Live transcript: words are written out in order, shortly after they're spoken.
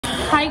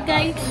Hi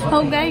guys,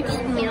 so guys,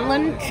 me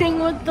lunching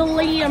with the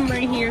Liam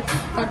right here.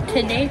 So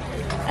today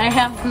I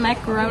have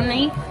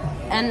macaroni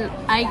and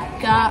I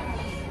got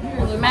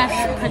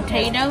mashed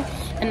potatoes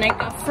and I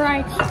got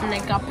fries and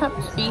I got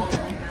Pepsi.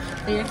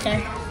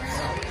 Okay.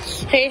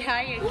 Say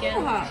hi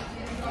again.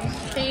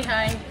 Say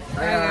hi.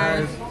 Hi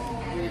guys.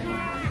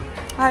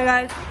 Hi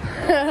guys.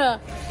 I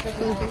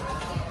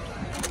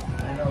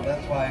know,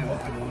 that's why I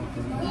opened one for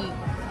you.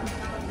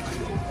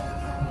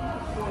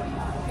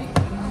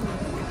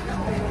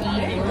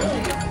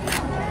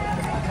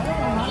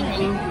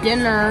 Eating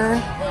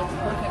dinner.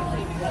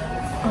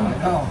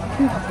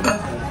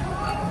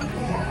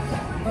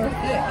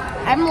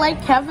 I'm like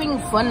having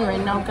fun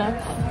right now,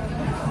 guys.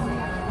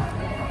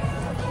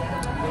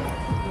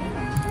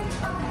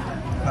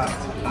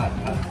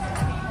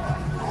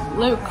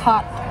 Look,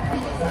 hot.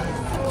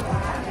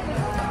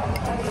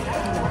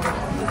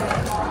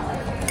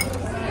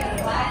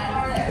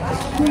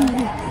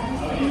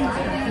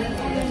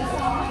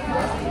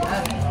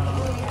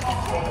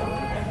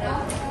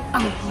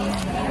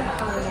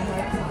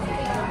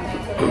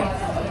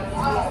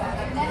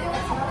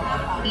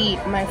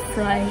 Eat my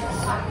fries.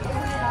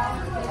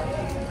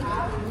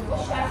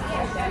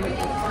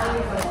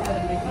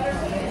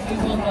 You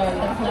want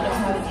the plate of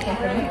hot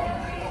pepperoni?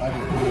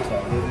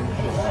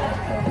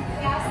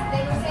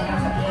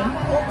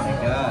 Oh my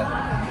god.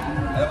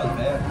 That was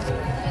bad.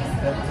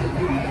 That was you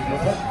eating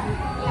this up?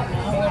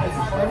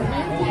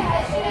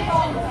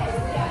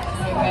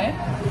 You okay?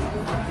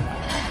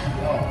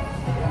 Oh.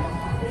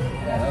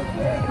 Yeah, that was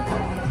bad.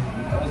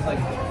 I was like,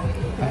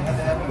 I had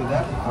to have it with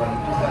that before. You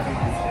just have to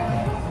eat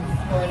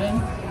Gordon?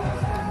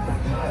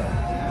 yeah.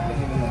 I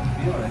couldn't even like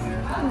feel right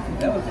here.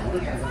 That was the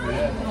worst I've ever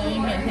had. No, you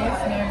can't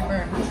taste now you're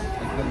burnt. I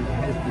couldn't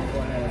taste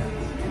before and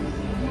after.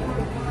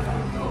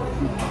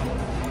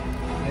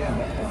 Damn,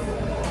 that was bad.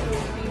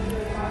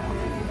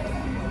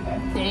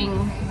 Dang.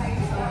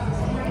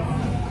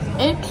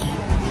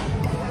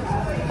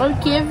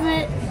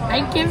 I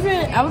give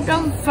it out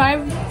of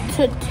 5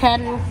 to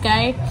 10,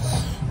 guys.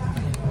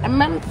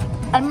 I'm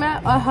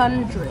at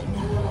 100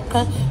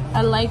 because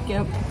I like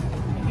it.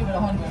 Give it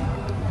 100.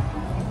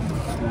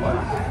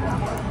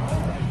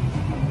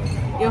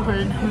 You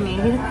heard me.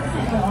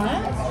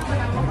 What?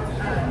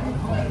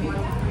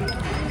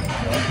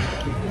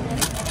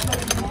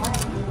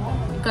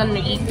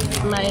 Gonna eat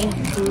my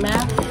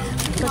mashed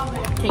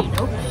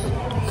potatoes.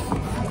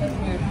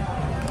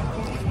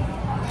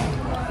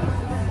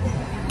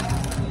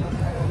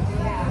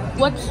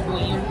 What's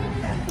weird?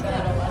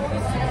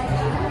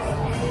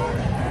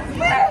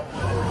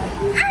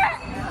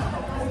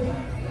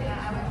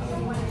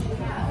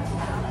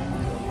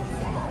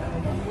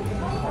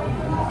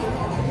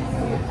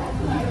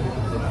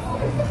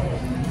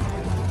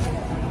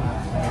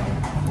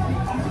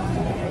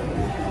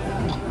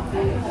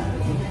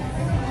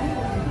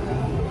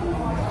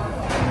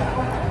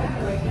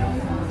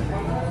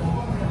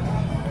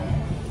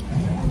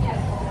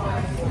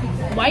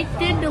 Why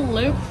did the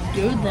loop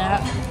do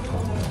that?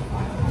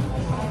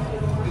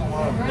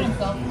 Hurt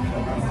himself.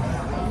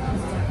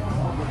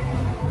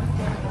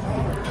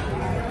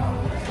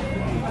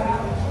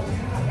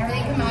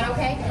 Everything come out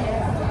okay?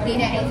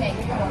 Need anything?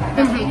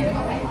 Okay.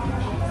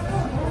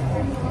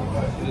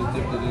 You just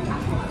dipped it in.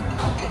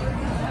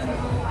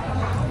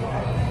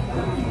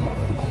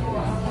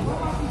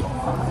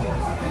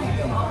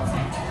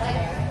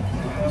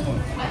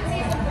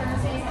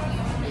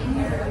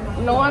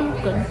 No, I'm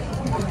good.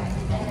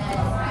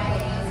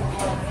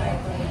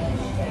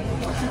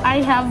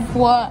 I have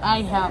what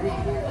I have.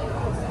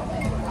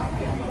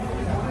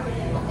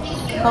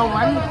 So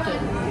I'm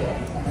good.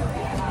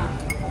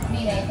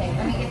 Need anything?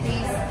 Let me get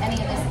any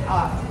of this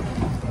off.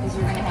 Because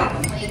you're gonna have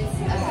plates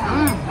of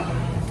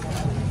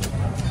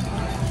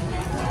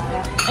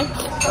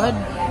It's good.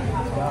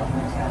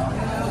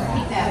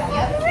 Keep that.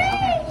 Yep.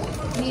 Okay.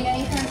 Need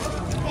anything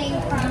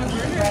from me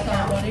right now?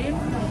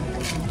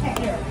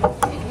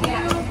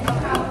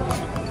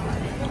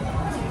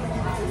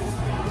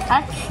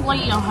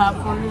 Actually, you'll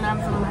have one,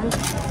 never mind.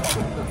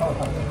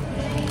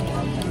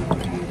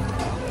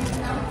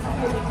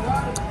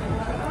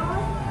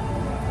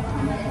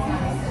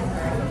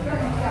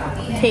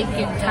 Take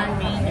your time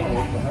eating.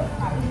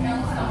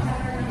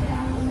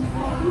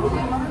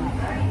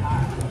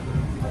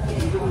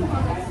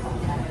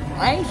 I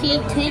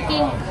hate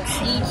taking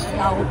cheese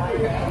out.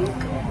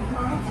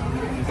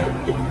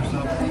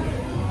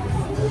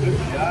 Good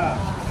job.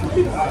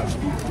 Good job.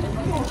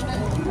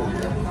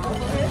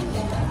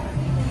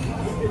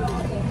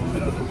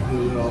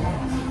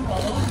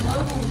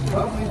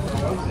 Probably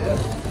that was it.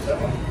 That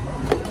one.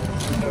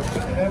 You know,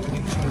 couldn't have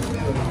anything to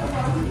do.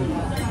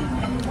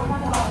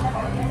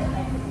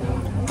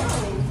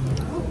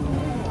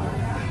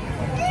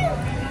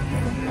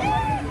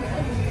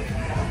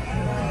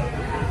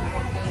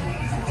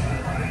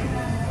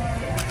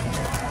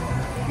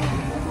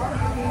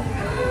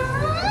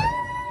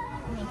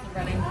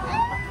 Ready?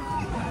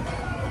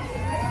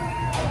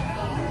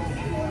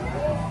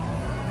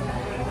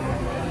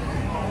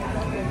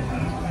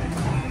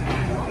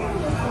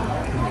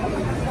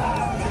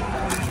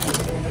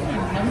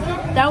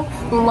 That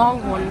was the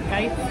long one,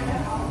 guys.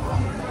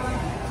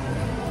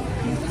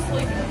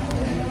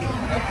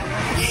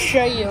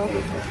 Show you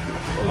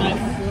my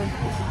food.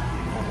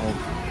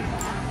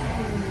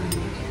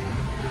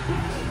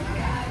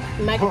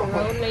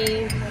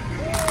 Macaroni,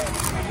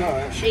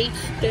 cheese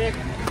stick,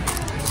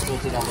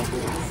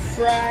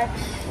 fries,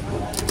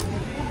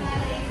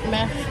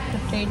 mashed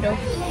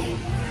potatoes,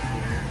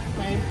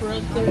 my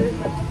brother,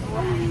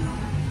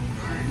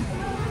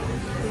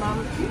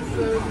 mom's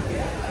food,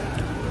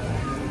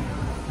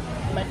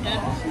 my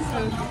dad's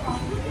food.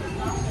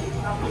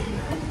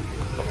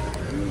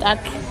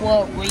 That's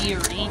what we're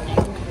eating.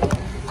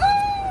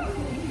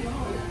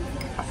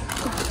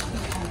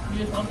 You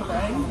just want the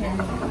rice?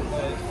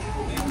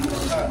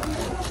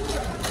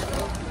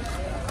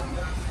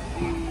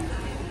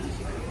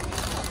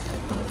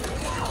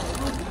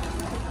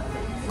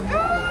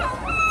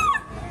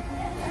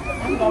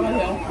 I'm going to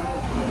hill.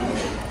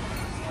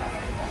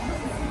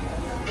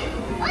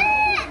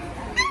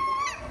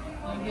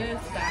 You good?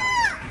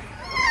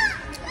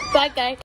 Stop. Bye, guys.